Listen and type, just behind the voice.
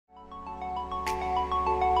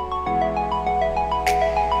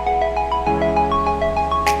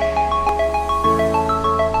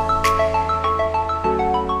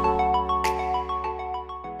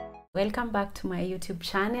welcome back to my YouTube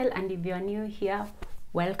channel, and if you are new here,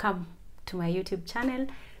 welcome to my YouTube channel.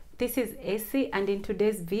 This is Essy, and in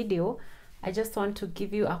today's video I just want to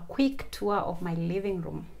give you a quick tour of my living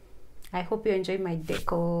room. I hope you enjoy my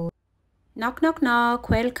decor. Knock knock knock,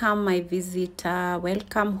 welcome my visitor,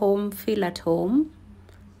 welcome home, feel at home,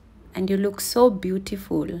 and you look so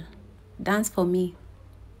beautiful. Dance for me.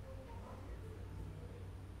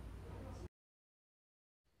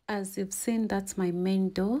 As you've seen, that's my main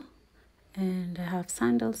door, and I have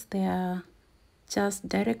sandals there. Just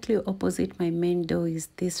directly opposite my main door is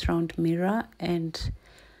this round mirror, and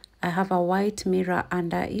I have a white mirror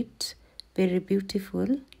under it. Very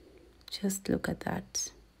beautiful. Just look at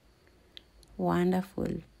that.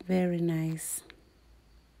 Wonderful, very nice.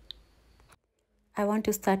 I want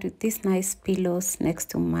to start with these nice pillows next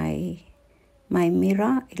to my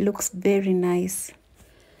mirror. It looks very nice.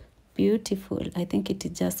 Beautiful. I think it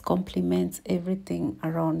just complements everything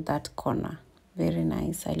around that corner. Very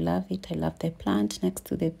nice. I love it. I love the plant next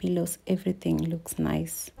to the pillows. Everything looks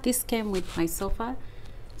nice. This came with my sofa,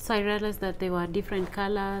 so I realized that they were different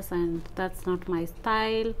colors, and that's not my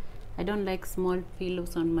style. I don't like small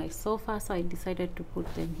pillows on my sofa, so I decided to put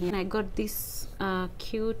them here. And I got this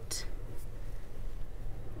cute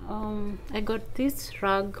I got this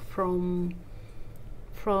rug from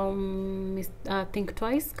Think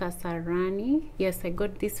Twice Kasarani. Yes, I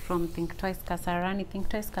got this from Think Twice Kasarani. Think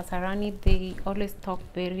Twice Kasarani, they always stock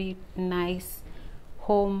very nice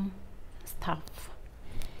home stuff.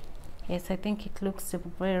 Yes, I think it looks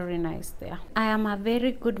very nice there. I am a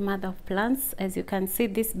very good mother of plants. As you can see,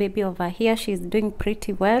 this baby over here, she's doing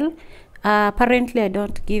pretty well. Apparently I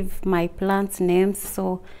don't give my plants names,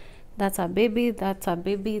 so that's a baby, that's a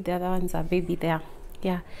baby, the other one's a baby there.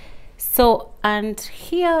 Yeah. So, and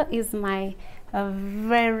here is my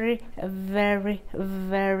very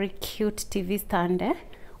cute TV stand.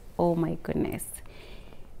 Oh my goodness.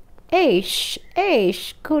 Ish,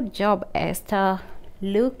 good job, Esther.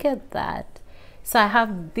 Look at that. So I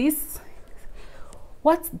have this.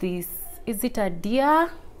 What's this? Is it a deer?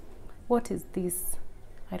 What is this?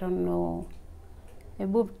 I don't know. A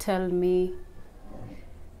boob tell me.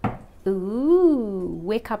 Ooh,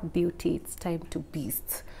 wake up, beauty. It's time to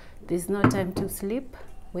beast. There's no time to sleep.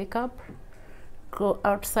 Wake up, go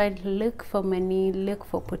outside, look for money, look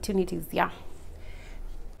for opportunities. Yeah,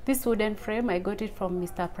 this wooden frame, I got it from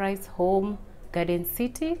Mr. Price Home, Garden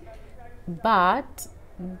City. But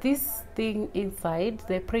this thing inside,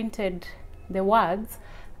 they printed the words.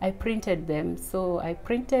 I printed them, so I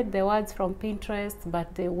printed the words from Pinterest,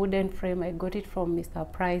 but the wooden frame, I got it from Mr.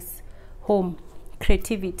 Price Home.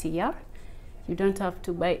 Creativity. Yeah, you don't have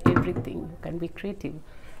to buy everything, you can be creative.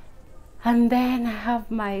 And then I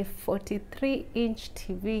have my 43-inch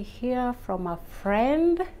TV here from a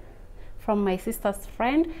friend, from my sister's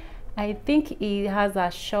friend. I think he has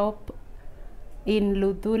a shop in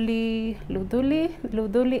Luduli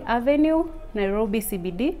Avenue, Nairobi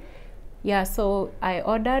CBD. Yeah, so I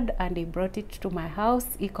ordered and he brought it to my house.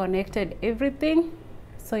 He connected everything.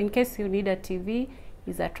 So in case you need a TV,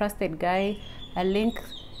 he's a trusted guy. I'll link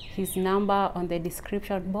his number on the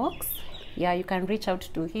description box. Yeah, you can reach out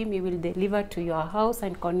to him. He will deliver to your house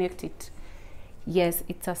and connect it. Yes,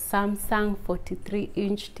 it's a Samsung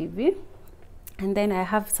 43-inch TV. And then I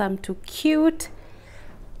have some too cute,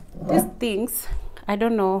 these things, I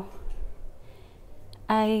don't know,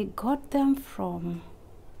 I got them from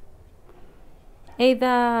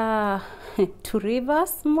either Two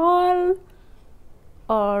Rivers Mall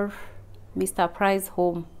or Mr. Price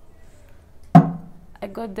Home. I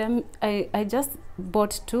got them, I just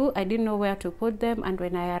bought two. I didn't know where to put them, and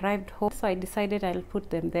when I arrived home, so I decided I'll put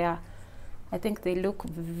them there. I think they look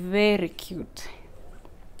very cute.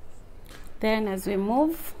 Then as we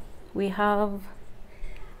move, we have,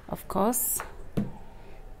 of course,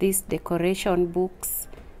 these decoration books.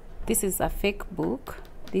 This is a fake book.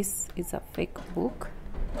 This is a fake book.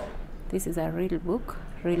 This is a real book.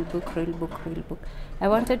 Real book, real book, real book. I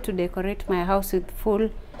wanted to decorate my house with full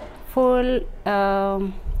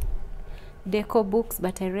deco books,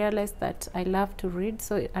 but I realized that I love to read,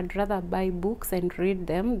 so I'd rather buy books and read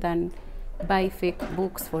them than buy fake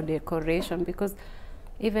books for decoration, because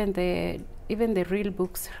even the real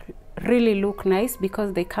books really look nice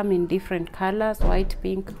because they come in different colors, white,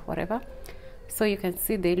 pink, whatever. So you can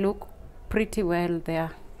see they look pretty well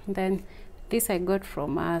there. And then this I got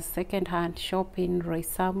from a second-hand shop in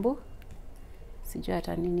Roysambu. Sijui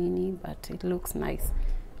hata ni nini, but it looks nice.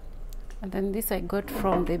 And then this I got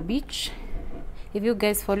from the beach. If you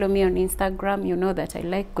guys follow me on Instagram, you know that I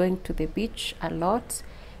like going to the beach a lot.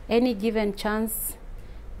 Any given chance,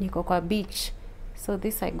 niko kwa beach. So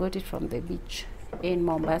this I got it from the beach. in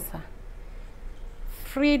Mombasa.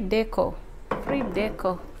 Free deco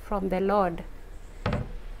from the Lord.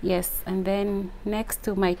 Yes, and then next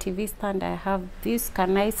to my TV stand I have this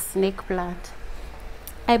nice snake plant.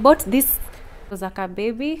 I bought this, it was like a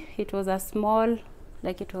baby. It was a small,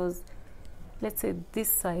 like it was, let's say this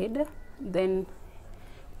side. Then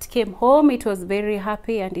it came home, it was very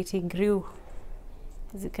happy, and it grew.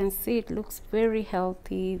 As you can see, it looks very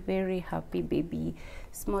healthy, very happy baby.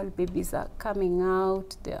 Small babies are coming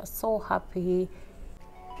out, they are so happy.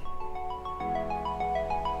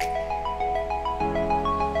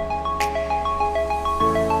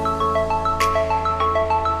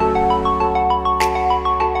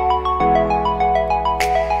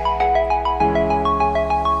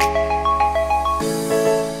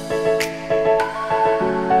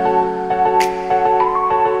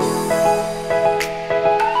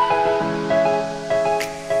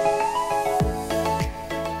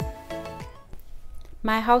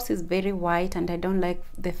 My house is very white and I don't like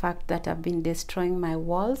the fact that I've been destroying my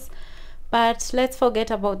walls, but let's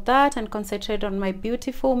forget about that and concentrate on my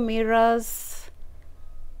beautiful mirrors.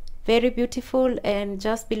 Very beautiful. And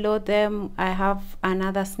just below them I have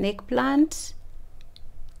another snake plant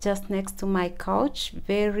just next to my couch.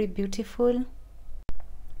 Very beautiful.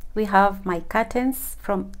 We have my curtains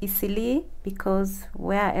from ThisIsEssy, because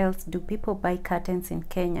where else do people buy curtains in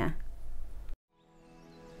Kenya?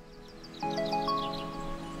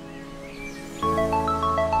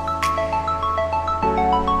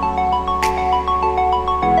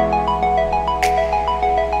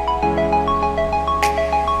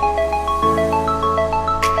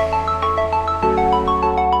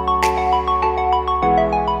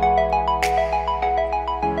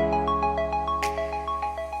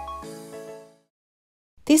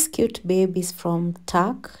 This cute babe is from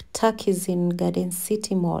Tak. Tak is in Garden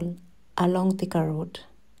City Mall along Thika Road.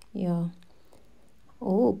 Yeah.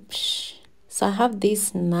 Oops. So I have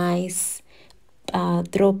this nice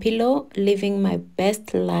throw pillow, living my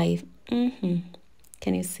best life. Can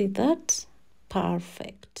you see that?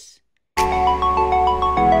 Perfect.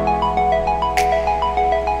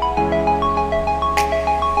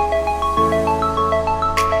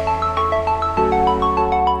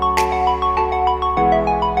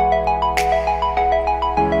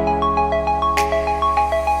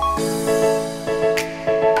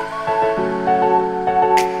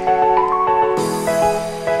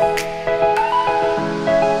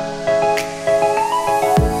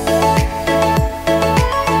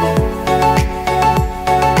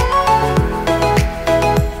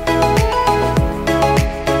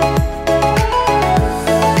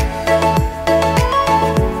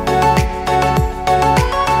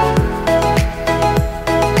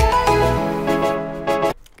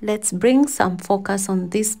 Let's bring some focus on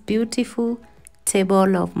this beautiful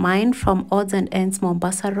table of mine from Odds and Ends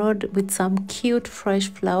Mombasa Road with some cute fresh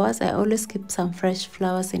flowers. I always keep some fresh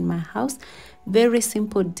flowers in my house. Very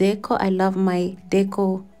simple deco. I love my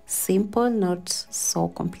deco simple, not so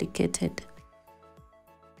complicated.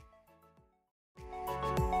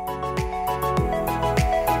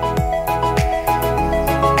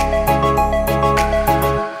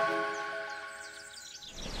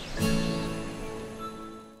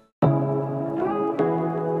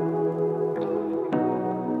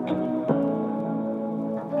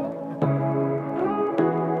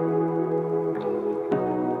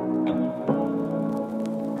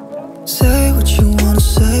 Say what you wanna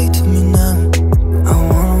say to me now. I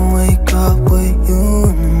wanna wake up with you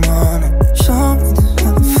in the morning. Show me there's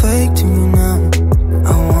nothing fake to me now.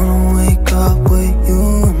 I wanna wake up with you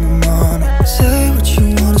in the morning. Say what you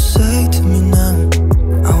wanna say to me now.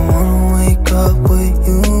 I wanna wake up with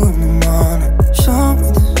you in the morning. Show me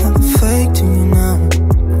there's nothing fake to me now.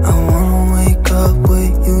 I wanna wake up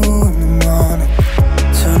with you in the morning.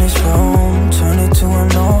 Turn this room, turn it to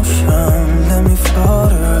an ocean. Let me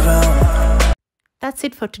float around. That's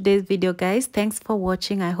it for today's video, guys. Thanks for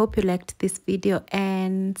watching. I hope you liked this video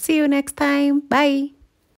and see you next time. Bye.